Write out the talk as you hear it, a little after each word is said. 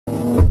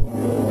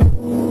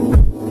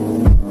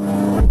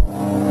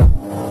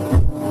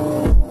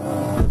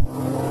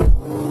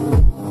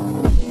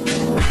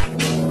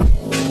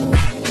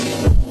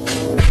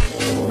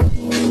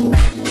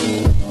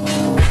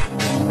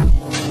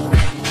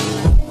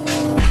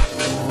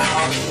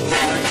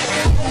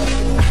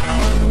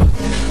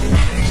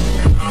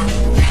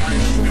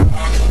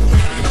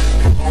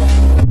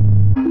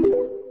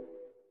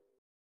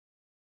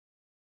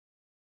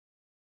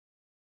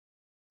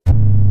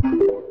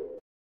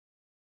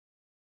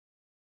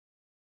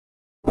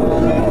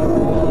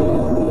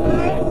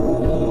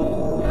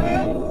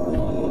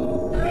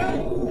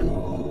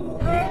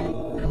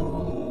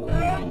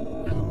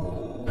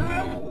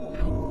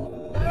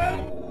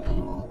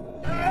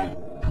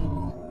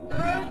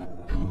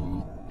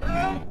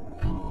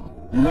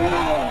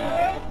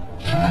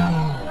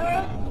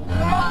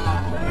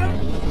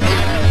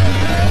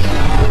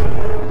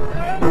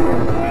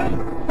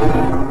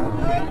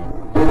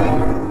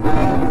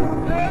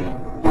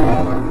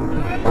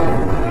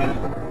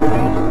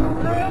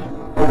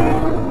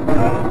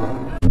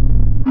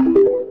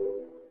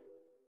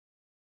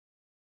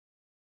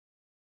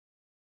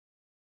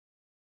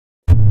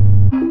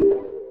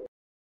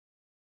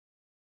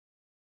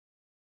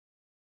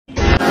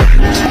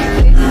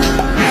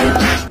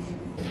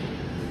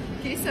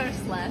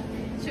Scissors left.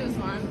 Choose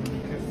one.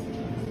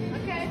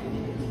 Okay.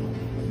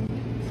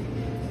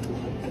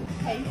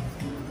 Okay.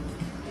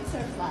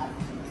 Scissors left.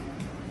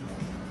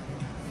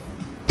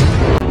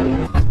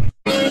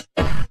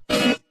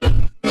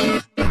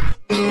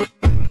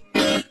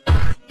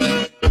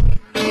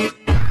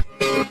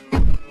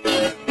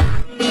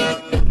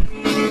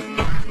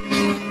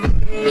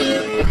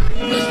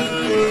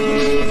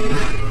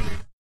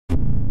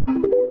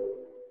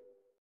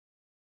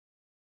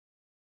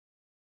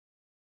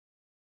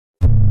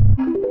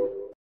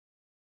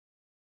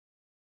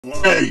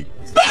 Hey!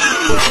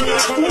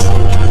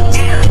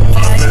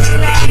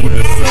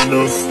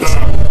 No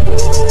stop.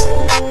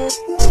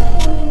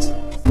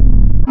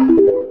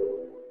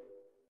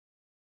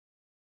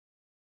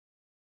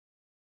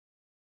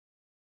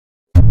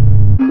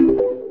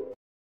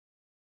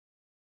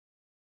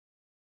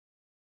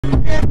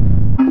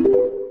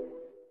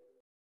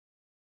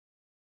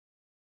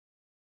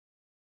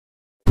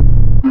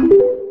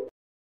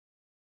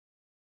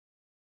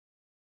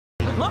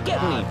 Look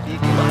at me!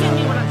 Look at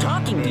me when I'm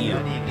talking to you!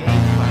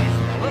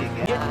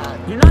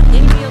 You're not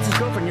anybody else's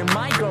girlfriend, you're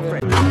my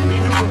girlfriend!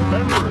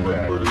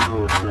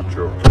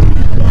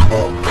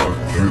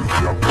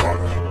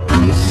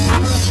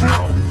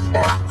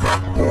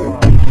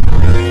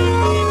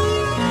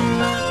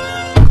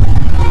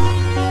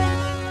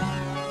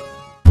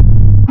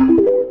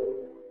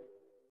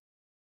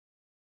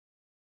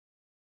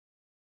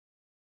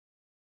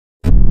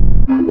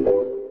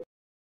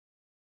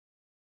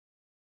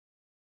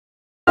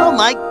 Oh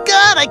my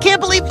god, I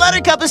can't believe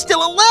Buttercup is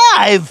still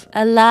alive!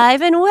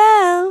 Alive and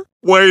well.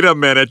 Wait a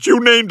minute, you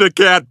named a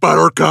cat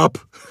Buttercup?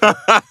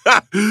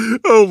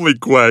 Only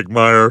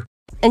Quagmire.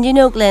 And you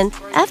know, Glenn,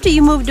 after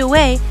you moved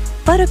away,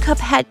 Buttercup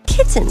had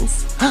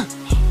kittens.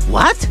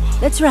 What?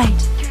 That's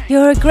right.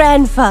 You're a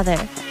grandfather.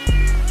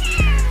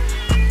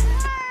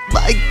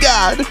 My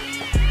god,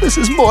 this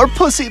is more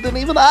pussy than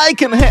even I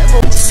can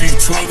handle. See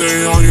 12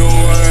 day on your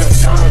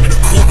ass. In the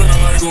club and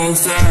I like going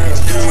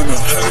fast. You in the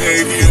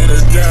 180 on the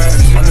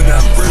dash. Under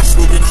that bridge,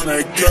 smoking on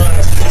that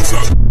gas. What's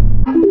up?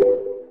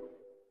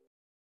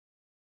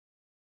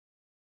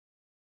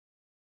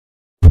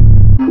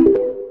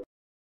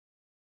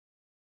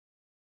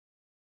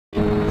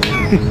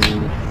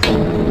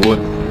 What?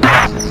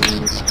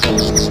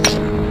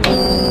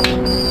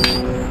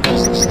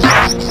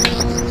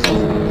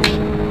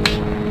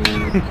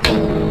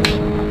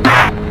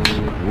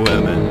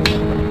 Women.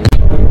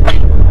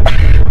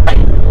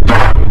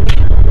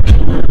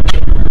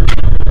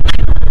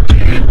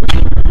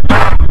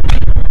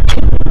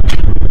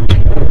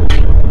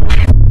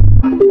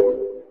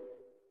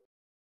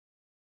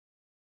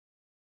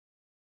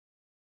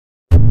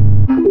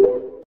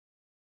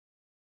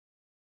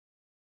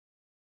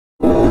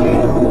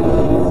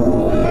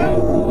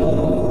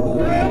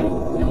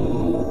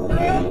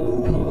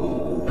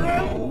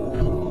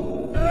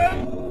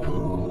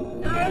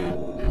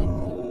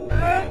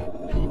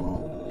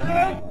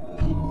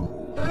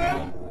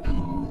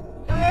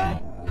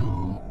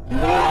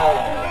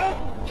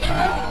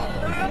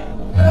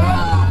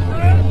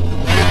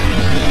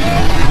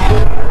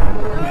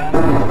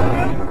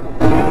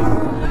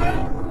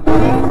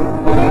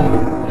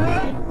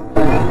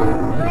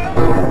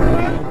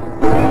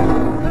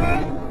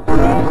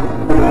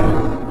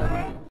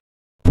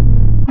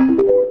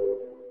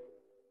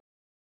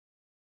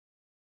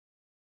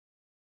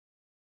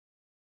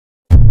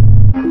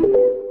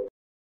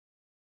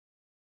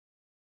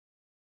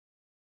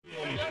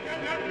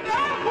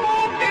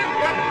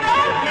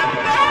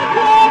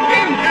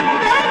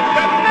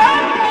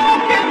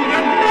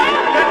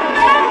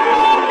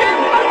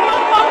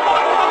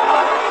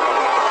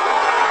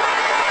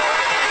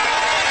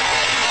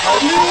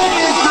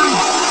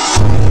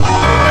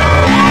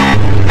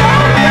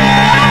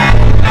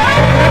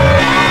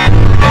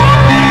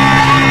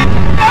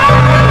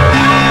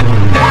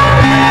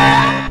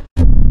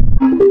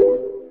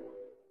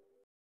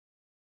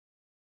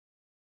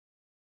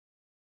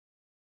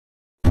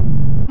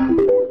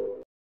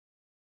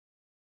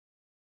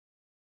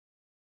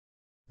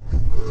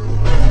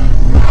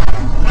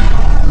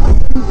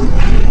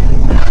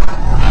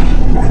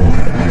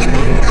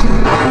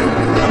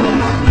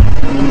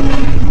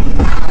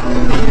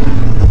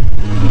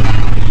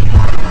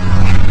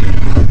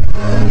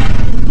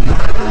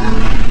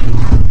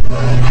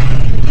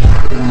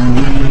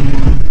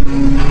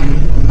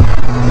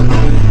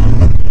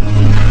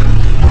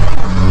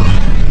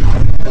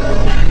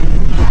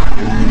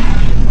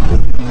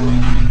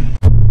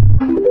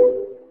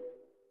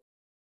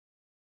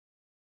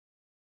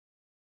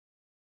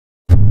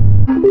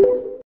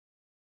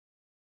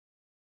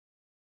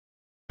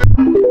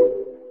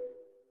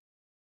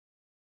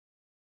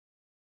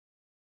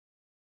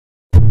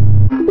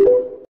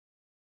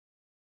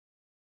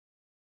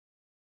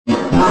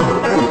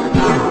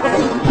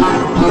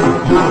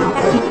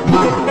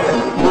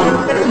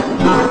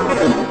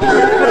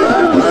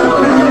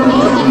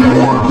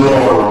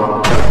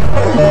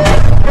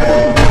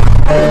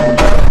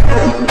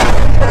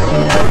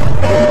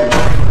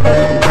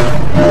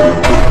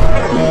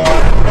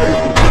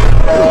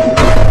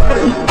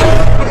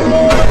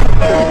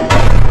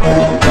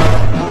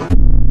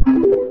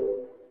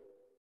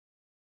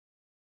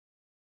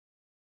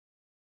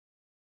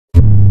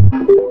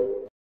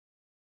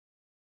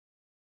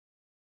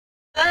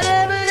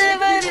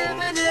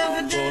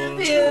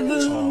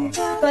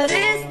 But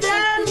it's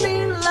that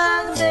mean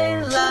long,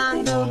 day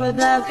long, over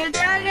the